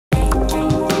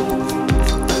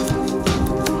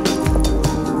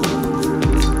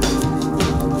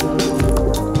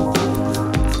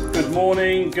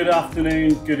good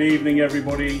afternoon, good evening,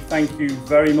 everybody. Thank you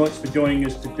very much for joining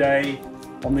us today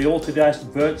on the Autodesk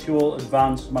Virtual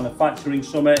Advanced Manufacturing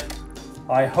Summit.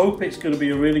 I hope it's going to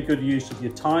be a really good use of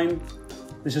your time.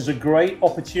 This is a great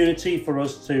opportunity for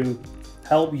us to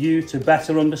help you to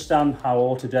better understand how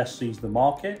Autodesk sees the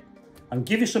market and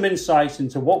give you some insights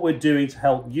into what we're doing to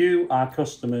help you, our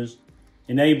customers,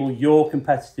 enable your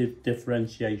competitive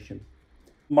differentiation.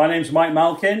 My name's Mike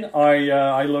Malkin.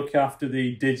 I look after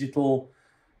the digital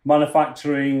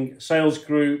manufacturing sales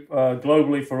group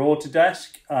globally for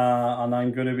Autodesk, and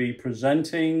I'm going to be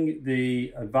presenting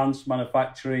the Advanced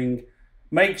Manufacturing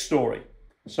Make Story.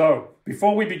 So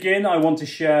before we begin, I want to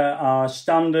share our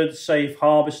standard safe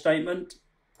harbor statement,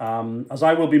 as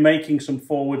I will be making some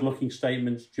forward-looking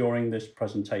statements during this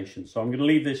presentation. So I'm going to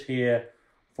leave this here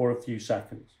for a few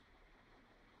seconds.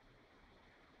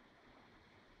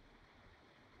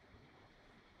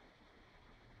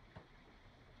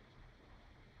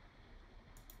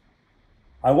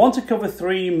 I want to cover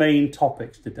three main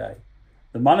topics today: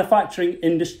 the manufacturing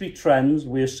industry trends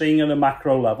we are seeing at a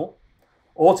macro level,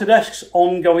 Autodesk's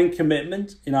ongoing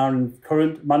commitment in our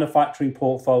current manufacturing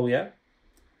portfolio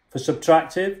for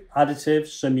subtractive, additive,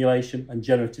 simulation, and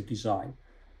generative design,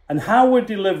 and how we're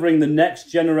delivering the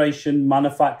next generation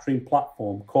manufacturing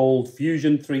platform called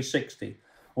Fusion 360,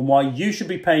 and why you should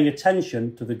be paying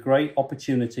attention to the great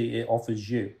opportunity it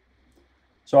offers you.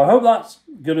 So I hope that's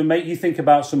going to make you think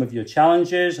about some of your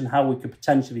challenges and how we could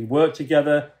potentially work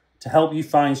together to help you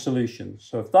find solutions.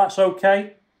 So if that's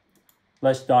okay,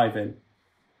 let's dive in.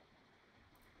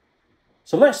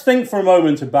 So let's think for a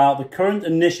moment about the current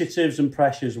initiatives and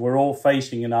pressures we're all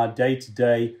facing in our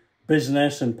day-to-day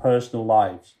business and personal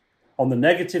lives. On the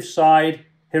negative side,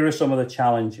 here are some of the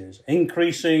challenges: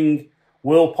 increasing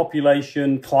world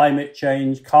population, climate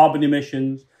change, carbon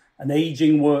emissions, an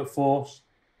aging workforce,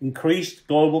 increased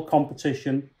global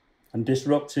competition, and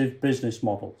disruptive business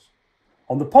models.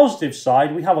 On the positive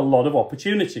side, we have a lot of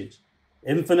opportunities: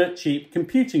 infinite cheap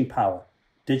computing power,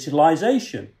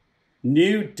 digitalization,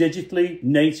 new digitally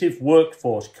native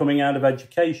workforce coming out of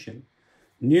education,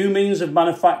 new means of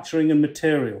manufacturing and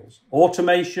materials,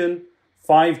 automation,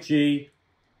 5G,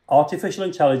 artificial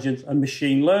intelligence, and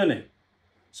machine learning.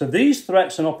 So these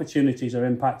threats and opportunities are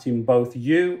impacting both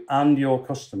you and your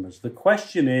customers. The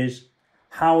question is,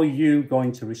 how are you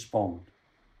going to respond?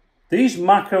 These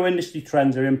macro industry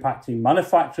trends are impacting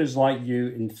manufacturers like you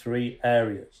in three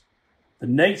areas: the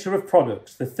nature of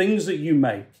products, the things that you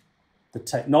make, the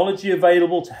technology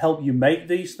available to help you make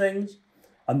these things,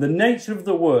 and the nature of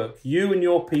the work you and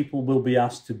your people will be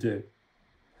asked to do.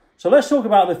 So let's talk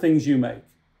about the things you make.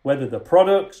 Whether the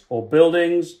products or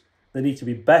buildings, they need to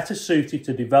be better suited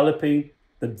to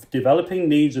the developing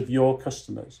needs of your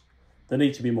customers. They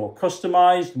need to be more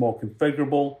customized, more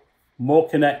configurable, more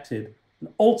connected,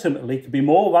 and ultimately can be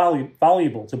more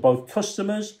valuable to both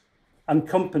customers and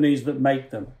companies that make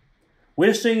them.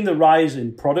 We're seeing the rise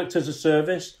in product as a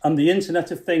service and the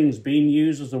Internet of Things being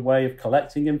used as a way of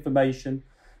collecting information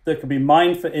that can be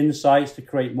mined for insights to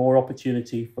create more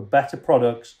opportunity for better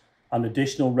products and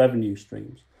additional revenue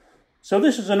streams. So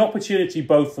this is an opportunity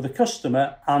both for the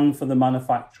customer and for the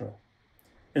manufacturer.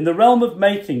 In the realm of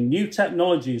making, new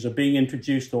technologies are being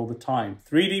introduced all the time: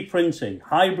 3D printing,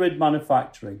 hybrid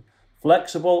manufacturing,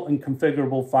 flexible and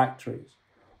configurable factories,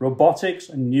 robotics,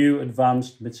 and new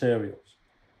advanced materials.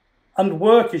 And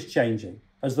work is changing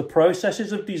as the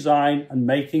processes of design and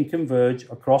making converge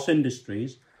across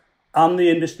industries, and the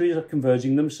industries are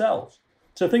converging themselves.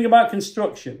 So think about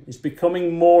construction. It's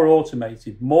becoming more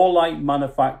automated, more like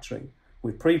manufacturing,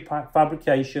 with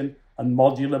prefabrication and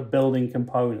modular building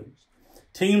components.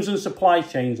 Teams and supply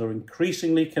chains are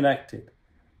increasingly connected.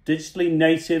 Digitally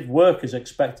native workers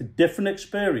expect a different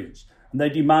experience, and they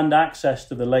demand access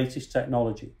to the latest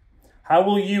technology. How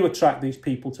will you attract these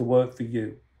people to work for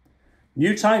you?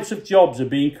 New types of jobs are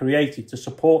being created to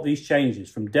support these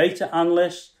changes, from data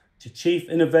analysts to chief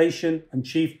innovation and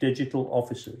chief digital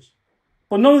officers.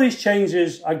 But none of these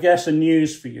changes, I guess, are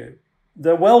news for you.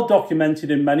 They're well documented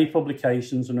in many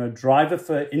publications and are a driver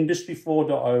for Industry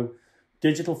 4.0,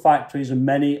 digital factories, and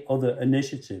many other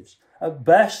initiatives. At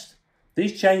best,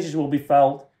 these changes will be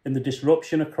felt in the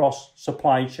disruption across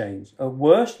supply chains. At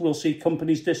worst, we'll see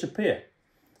companies disappear.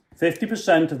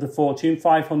 50% of the Fortune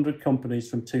 500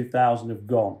 companies from 2000 have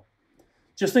gone.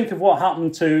 Just think of what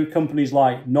happened to companies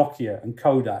like Nokia and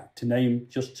Kodak, to name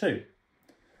just two.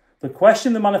 The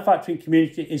question the manufacturing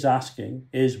community is asking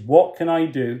is, what can I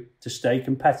do to stay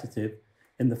competitive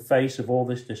in the face of all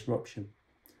this disruption?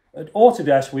 At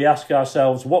Autodesk, we ask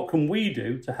ourselves, what can we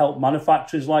do to help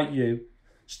manufacturers like you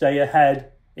stay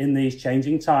ahead in these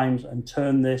changing times and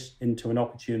turn this into an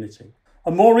opportunity?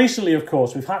 And more recently, of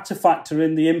course, we've had to factor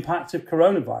in the impact of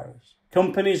coronavirus.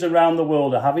 Companies around the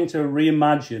world are having to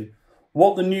reimagine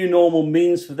what the new normal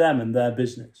means for them and their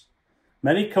business.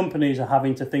 Many companies are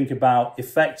having to think about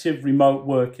effective remote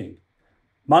working,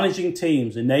 managing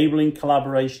teams, enabling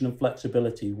collaboration and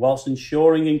flexibility, whilst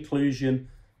ensuring inclusion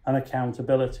and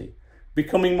accountability,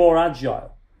 becoming more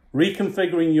agile,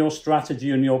 reconfiguring your strategy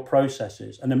and your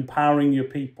processes, and empowering your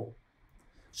people.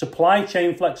 Supply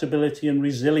chain flexibility and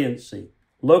resiliency,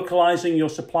 localizing your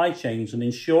supply chains and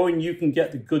ensuring you can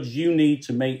get the goods you need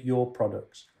to make your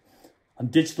products.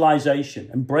 And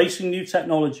digitalization, embracing new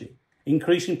technology,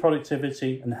 increasing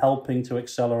productivity and helping to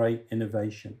accelerate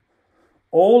innovation.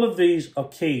 All of these are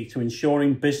key to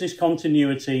ensuring business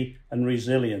continuity and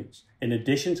resilience, in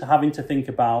addition to having to think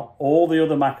about all the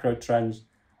other macro trends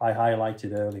I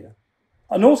highlighted earlier.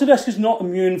 And Autodesk is not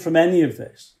immune from any of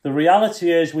this. The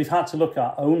reality is we've had to look at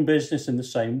our own business in the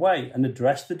same way and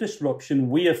address the disruption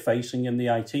we are facing in the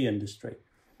IT industry.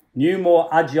 New, more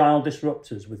agile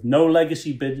disruptors with no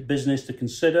legacy business to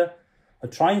consider are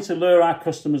trying to lure our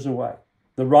customers away.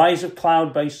 The rise of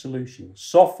cloud-based solutions,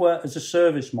 software as a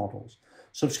service models,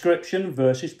 subscription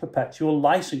versus perpetual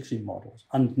licensing models,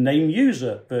 and name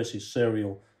user versus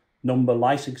serial number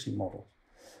licensing models.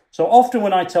 So often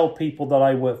when I tell people that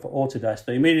I work for Autodesk,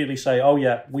 they immediately say, oh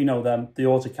yeah, we know them, the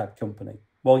AutoCAD company.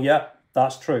 Well, yeah,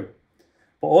 that's true.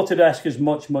 But Autodesk is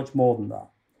much, much more than that.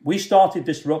 We started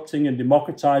disrupting and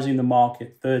democratizing the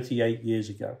market 38 years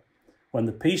ago, when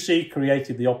the PC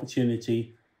created the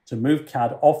opportunity to move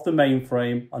CAD off the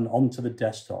mainframe and onto the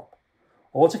desktop.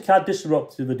 AutoCAD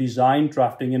disrupted the design,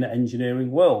 drafting, and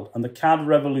engineering world, and the CAD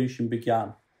revolution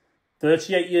began.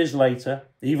 38 years later,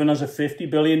 even as a $50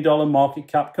 billion market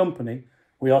cap company,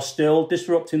 we are still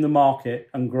disrupting the market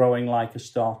and growing like a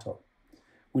startup.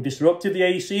 We disrupted the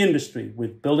AEC industry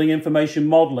with building information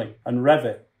modeling and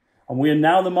Revit, and we are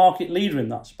now the market leader in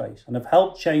that space and have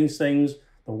helped change things,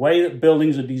 the way that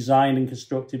buildings are designed and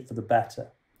constructed, for the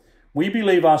better. We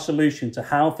believe our solution to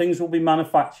how things will be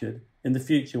manufactured in the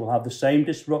future will have the same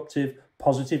disruptive,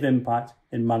 positive impact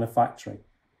in manufacturing.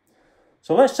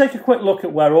 So let's take a quick look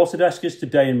at where Autodesk is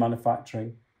today in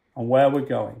manufacturing and where we're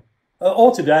going. At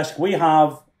Autodesk, we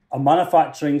have a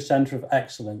manufacturing centre of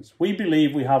excellence. We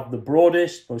believe we have the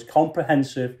broadest, most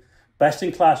comprehensive,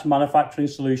 best-in-class manufacturing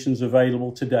solutions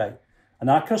available today. And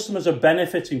our customers are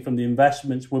benefiting from the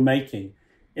investments we're making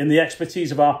in the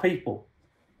expertise of our people.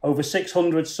 Over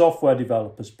 600 software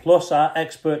developers, plus our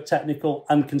expert technical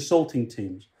and consulting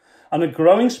teams, and a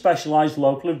growing specialised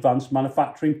local advanced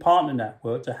manufacturing partner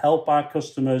network to help our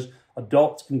customers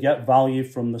adopt and get value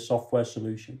from the software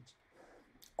solutions.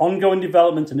 Ongoing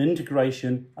development and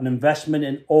integration and investment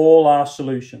in all our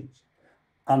solutions.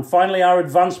 And finally, our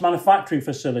advanced manufacturing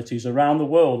facilities around the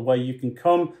world where you can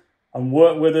come and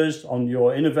work with us on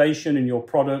your innovation and your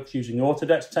products using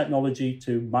Autodesk technology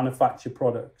to manufacture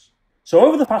products. So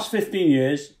over the past 15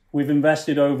 years, we've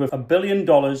invested over $1 billion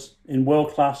in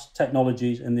world-class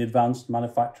technologies in the advanced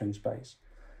manufacturing space,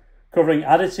 covering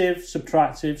additive,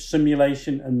 subtractive,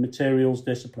 simulation, and materials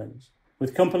disciplines,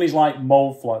 with companies like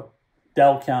Moldflow,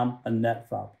 Delcam, and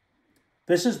Netfab.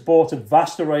 This has brought a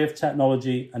vast array of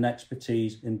technology and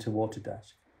expertise into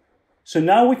Autodesk. So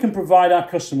now we can provide our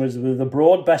customers with a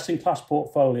broad best-in-class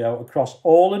portfolio across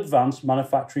all advanced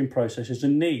manufacturing processes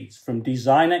and needs, from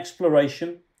design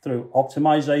exploration through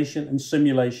optimization and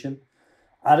simulation,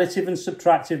 additive and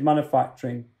subtractive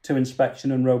manufacturing to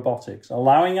inspection and robotics,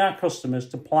 allowing our customers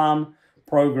to plan,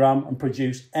 program, and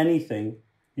produce anything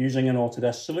using an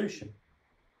Autodesk solution.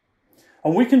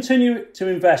 And we continue to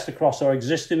invest across our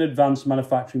existing advanced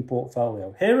manufacturing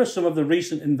portfolio. Here are some of the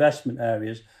recent investment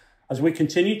areas as we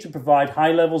continue to provide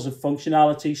high levels of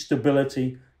functionality,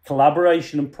 stability,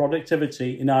 collaboration, and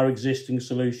productivity in our existing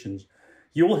solutions.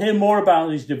 You will hear more about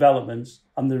these developments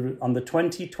on the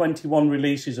 2021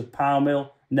 releases of PowerMill,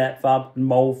 Netfab, and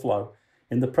Moldflow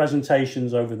in the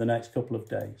presentations over the next couple of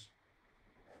days.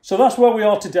 So that's where we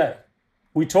are today.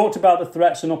 We talked about the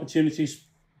threats and opportunities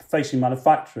facing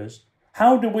manufacturers.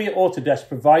 How do we at Autodesk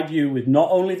provide you with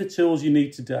not only the tools you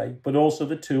need today, but also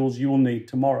the tools you will need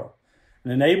tomorrow,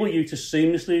 and enable you to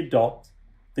seamlessly adopt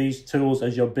these tools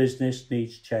as your business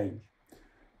needs change?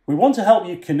 We want to help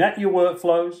you connect your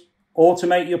workflows,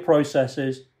 automate your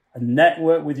processes, and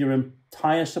network with your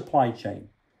entire supply chain.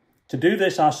 To do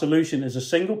this, our solution is a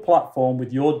single platform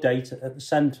with your data at the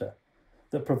center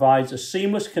that provides a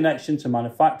seamless connection to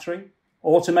manufacturing,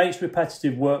 automates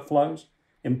repetitive workflows,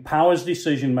 empowers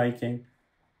decision-making,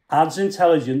 adds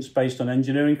intelligence based on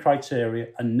engineering criteria,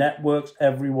 and networks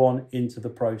everyone into the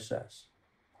process.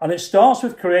 And it starts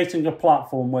with creating a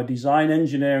platform where design,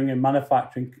 engineering, and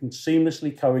manufacturing can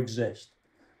seamlessly coexist.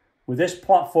 With this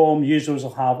platform, users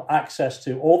will have access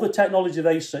to all the technology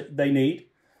they need,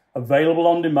 available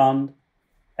on demand,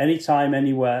 anytime,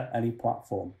 anywhere, any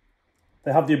platform.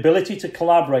 They have the ability to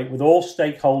collaborate with all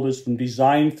stakeholders from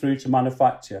design through to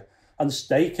manufacture and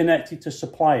stay connected to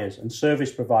suppliers and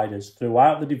service providers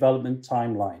throughout the development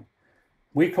timeline.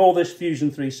 We call this Fusion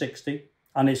 360,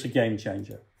 and it's a game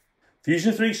changer.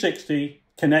 Fusion 360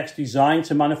 connects design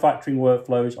to manufacturing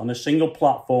workflows on a single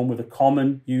platform with a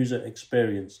common user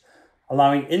experience,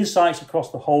 allowing insights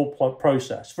across the whole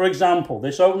process. For example,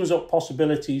 this opens up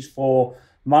possibilities for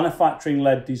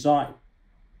manufacturing-led design,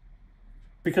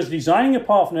 because designing a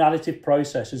part from an additive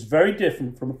process is very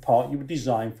different from a part you would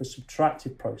design for a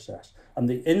subtractive process. And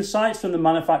the insights from the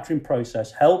manufacturing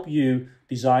process help you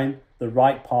design the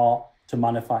right part to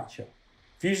manufacture.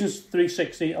 Fusion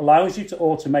 360 allows you to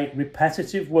automate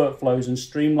repetitive workflows and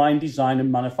streamline design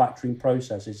and manufacturing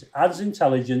processes. It adds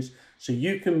intelligence so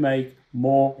you can make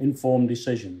more informed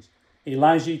decisions. It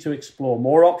allows you to explore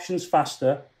more options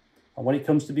faster. And when it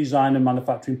comes to design and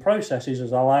manufacturing processes,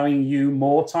 is allowing you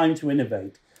more time to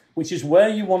innovate, which is where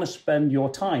you want to spend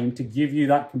your time to give you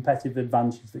that competitive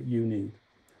advantage that you need.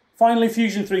 Finally,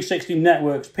 Fusion 360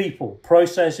 networks people,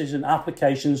 processes, and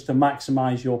applications to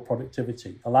maximize your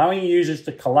productivity, allowing users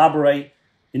to collaborate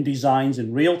in designs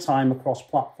in real time across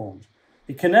platforms.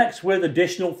 It connects with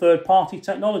additional third-party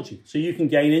technology, so you can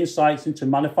gain insights into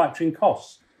manufacturing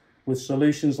costs with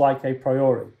solutions like a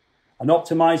priori, and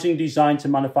optimizing design to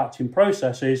manufacturing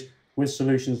processes with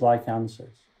solutions like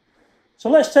Answers. So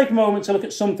let's take a moment to look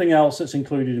at something else that's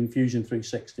included in Fusion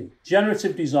 360,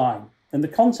 generative design, in the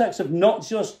context of not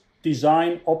just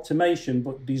design optimization,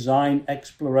 but design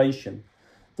exploration.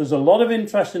 There's a lot of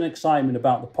interest and excitement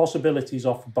about the possibilities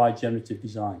offered by generative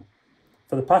design.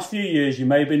 For the past few years, you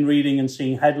may have been reading and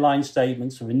seeing headline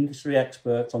statements from industry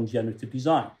experts on generative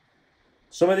design.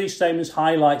 Some of these statements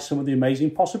highlight some of the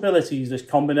amazing possibilities this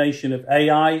combination of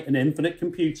AI and infinite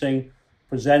computing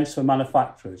presents for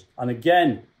manufacturers. And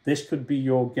again, this could be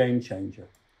your game changer.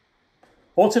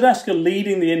 Autodesk are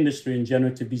leading the industry in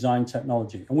generative design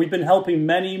technology, and we've been helping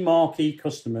many marquee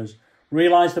customers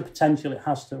realize the potential it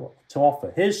has to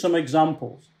offer. Here's some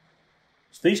examples.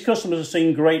 So these customers are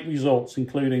seeing great results,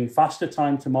 including faster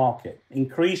time to market,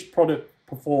 increased product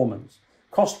performance,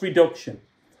 cost reduction,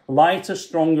 lighter,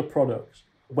 stronger products,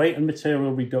 weight and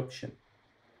material reduction.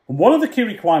 And one of the key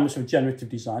requirements of generative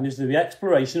design is the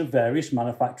exploration of various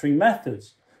manufacturing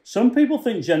methods. Some people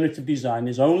think generative design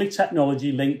is only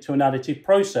technology linked to an additive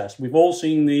process. We've all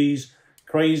seen these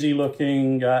crazy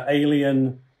looking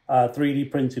alien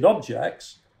 3D printed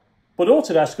objects, but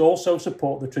Autodesk also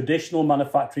support the traditional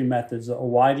manufacturing methods that are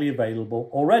widely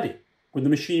available already with the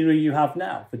machinery you have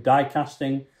now for die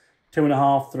casting,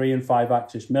 2.5, 3 and 5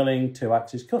 axis milling,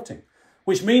 2-axis cutting,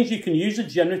 which means you can use a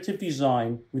generative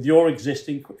design with your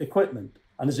existing equipment,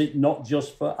 and is it not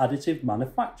just for additive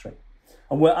manufacturing?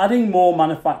 And we're adding more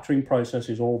manufacturing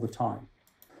processes all the time.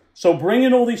 So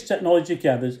bringing all these technology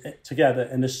together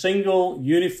in a single,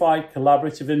 unified,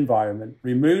 collaborative environment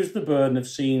removes the burden of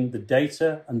seeing the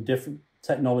data and different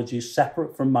technologies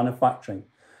separate from manufacturing,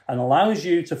 and allows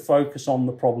you to focus on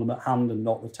the problem at hand and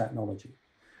not the technology.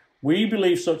 We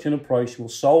believe such an approach will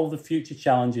solve the future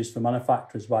challenges for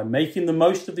manufacturers by making the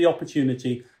most of the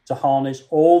opportunity to harness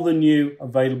all the new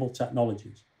available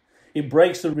technologies. It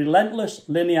breaks the relentless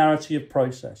linearity of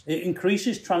process. It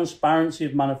increases transparency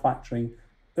of manufacturing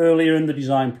earlier in the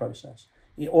design process.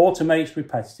 It automates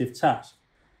repetitive tasks.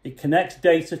 It connects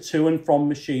data to and from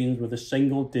machines with a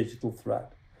single digital thread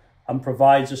and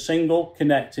provides a single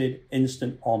connected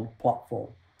instant-on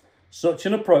platform. Such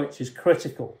an approach is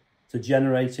critical to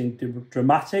generating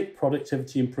dramatic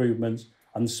productivity improvements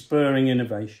and spurring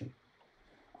innovation.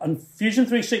 And Fusion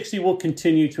 360 will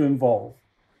continue to evolve.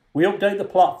 We update the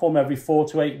platform every 4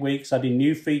 to 8 weeks, adding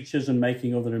new features and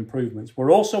making other improvements.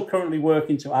 We're also currently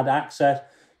working to add access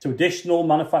to additional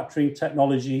manufacturing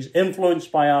technologies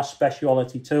influenced by our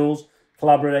specialty tools,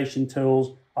 collaboration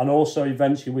tools, and also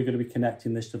eventually we're going to be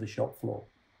connecting this to the shop floor.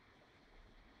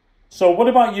 So what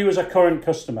about you as a current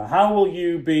customer? How will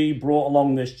you be brought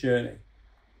along this journey?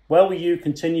 Well, will you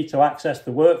continue to access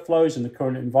the workflows in the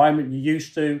current environment you're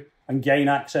used to and gain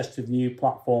access to the new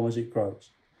platform as it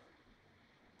grows?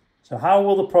 So how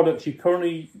will the products you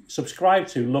currently subscribe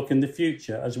to look in the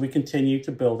future as we continue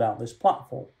to build out this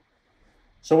platform?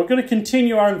 So we're going to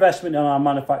continue our investment in our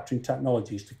manufacturing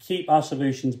technologies to keep our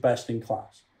solutions best in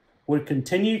class. We'll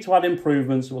continue to add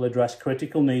improvements that will address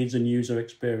critical needs and user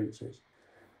experiences.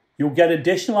 You'll get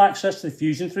additional access to the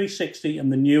Fusion 360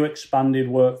 and the new expanded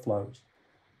workflows,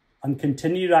 and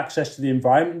continued access to the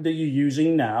environment that you're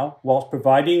using now, whilst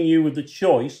providing you with the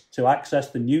choice to access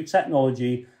the new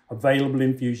technology available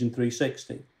in Fusion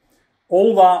 360.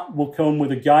 All that will come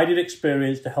with a guided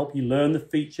experience to help you learn the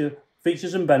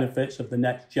features and benefits of the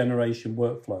next generation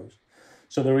workflows.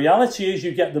 So the reality is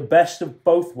you get the best of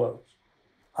both worlds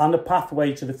and a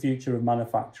pathway to the future of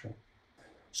manufacturing.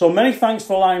 So many thanks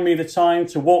for allowing me the time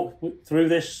to walk through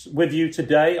this with you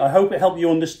today. I hope it helped you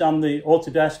understand the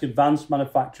Autodesk Advanced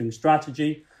Manufacturing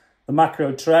Strategy, the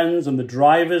macro trends and the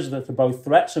drivers that are both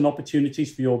threats and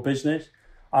opportunities for your business,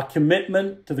 our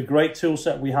commitment to the great tool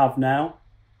set we have now,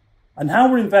 and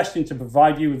how we're investing to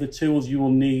provide you with the tools you will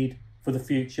need for the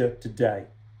future today.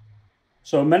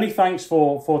 So many thanks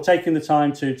for taking the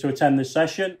time to attend this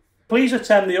session. Please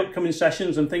attend the upcoming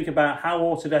sessions and think about how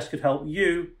Autodesk could help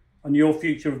you on your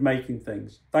future of making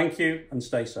things. Thank you and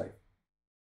stay safe.